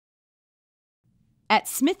At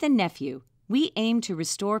Smith & Nephew, we aim to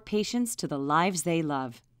restore patients to the lives they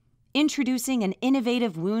love. Introducing an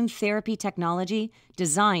innovative wound therapy technology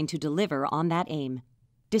designed to deliver on that aim.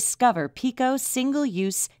 Discover PICO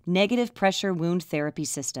single-use negative pressure wound therapy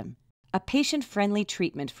system, a patient-friendly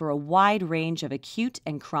treatment for a wide range of acute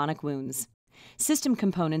and chronic wounds. System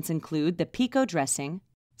components include the PICO dressing,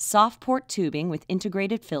 soft port tubing with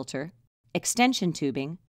integrated filter, extension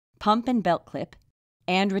tubing, pump and belt clip,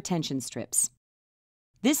 and retention strips.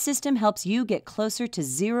 This system helps you get closer to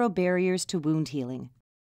zero barriers to wound healing.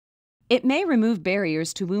 It may remove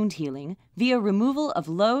barriers to wound healing via removal of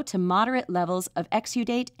low to moderate levels of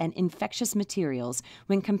exudate and infectious materials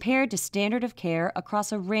when compared to standard of care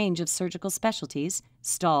across a range of surgical specialties,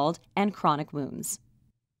 stalled, and chronic wounds.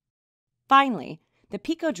 Finally, the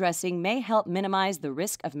PICO dressing may help minimize the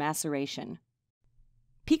risk of maceration.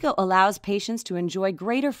 PICO allows patients to enjoy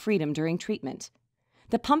greater freedom during treatment.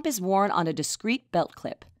 The pump is worn on a discrete belt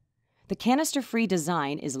clip. The canister-free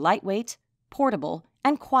design is lightweight, portable,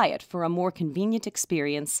 and quiet for a more convenient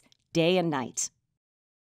experience day and night.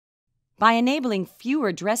 By enabling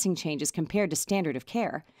fewer dressing changes compared to standard of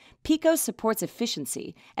care, PICO supports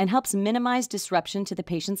efficiency and helps minimize disruption to the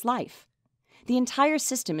patient's life. The entire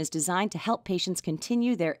system is designed to help patients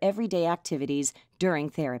continue their everyday activities during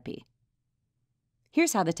therapy.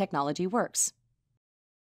 Here's how the technology works.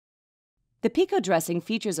 The PICO dressing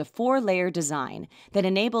features a 4-layer design that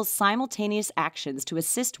enables simultaneous actions to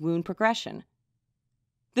assist wound progression.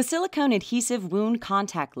 The silicone adhesive wound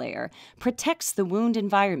contact layer protects the wound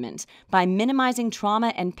environment by minimizing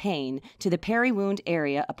trauma and pain to the peri-wound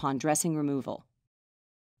area upon dressing removal.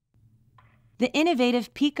 The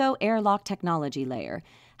innovative PICO AIRLOCK Technology layer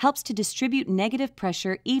helps to distribute negative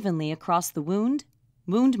pressure evenly across the wound,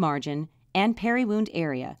 wound margin, and peri-wound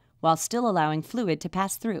area while still allowing fluid to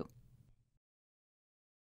pass through.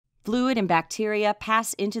 Fluid and bacteria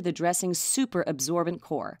pass into the dressing's super-absorbent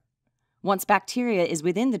core. Once bacteria is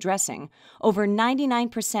within the dressing, over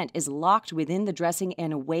 99% is locked within the dressing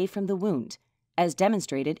and away from the wound, as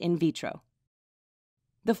demonstrated in vitro.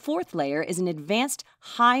 The 4th layer is an advanced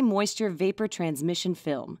high-moisture vapor transmission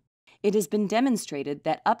film. It has been demonstrated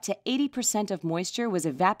that up to 80% of moisture was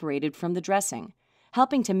evaporated from the dressing,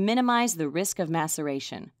 helping to minimize the risk of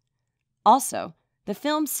maceration. Also, the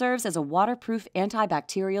film serves as a waterproof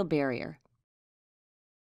antibacterial barrier.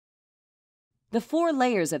 The 4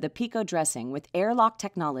 layers of the PICO dressing with AIRLOCK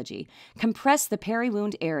technology compress the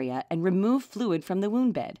peri-wound area and remove fluid from the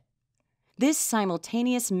wound bed. This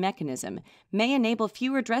simultaneous mechanism may enable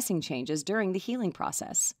fewer dressing changes during the healing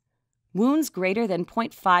process. Wounds greater than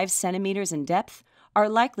 0.5 centimeters in depth are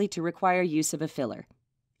likely to require use of a filler.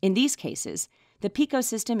 In these cases, the PICO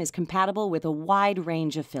system is compatible with a wide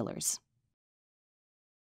range of fillers.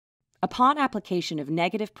 Upon application of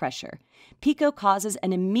negative pressure, PICO causes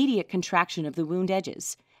an immediate contraction of the wound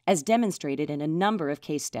edges, as demonstrated in a number of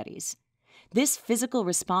case studies. This physical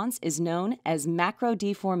response is known as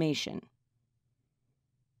macrodeformation.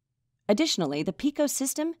 Additionally, the PICO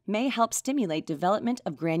system may help stimulate development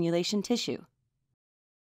of granulation tissue.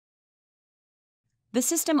 The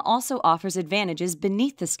system also offers advantages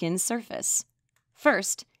beneath the skin's surface.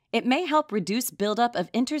 First, it may help reduce buildup of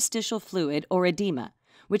interstitial fluid or edema,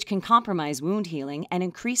 which can compromise wound healing and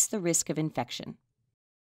increase the risk of infection.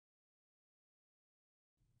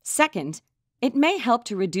 Second, it may help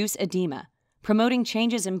to reduce edema, promoting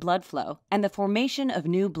changes in blood flow and the formation of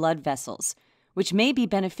new blood vessels, which may be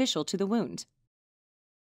beneficial to the wound.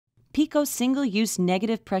 PICO single-use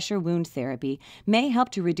negative pressure wound therapy may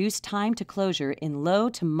help to reduce time to closure in low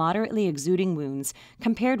to moderately exuding wounds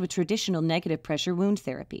compared with traditional negative pressure wound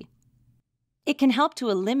therapy. It can help to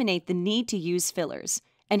eliminate the need to use fillers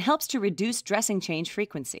and helps to reduce dressing change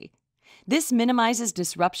frequency. This minimizes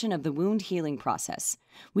disruption of the wound healing process,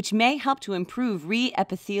 which may help to improve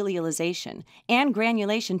re-epithelialization and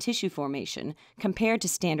granulation tissue formation compared to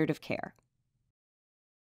standard of care.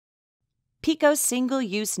 PICO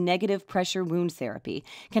single-use negative pressure wound therapy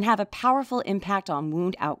can have a powerful impact on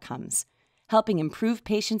wound outcomes, helping improve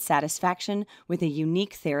patient satisfaction with a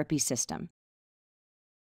unique therapy system.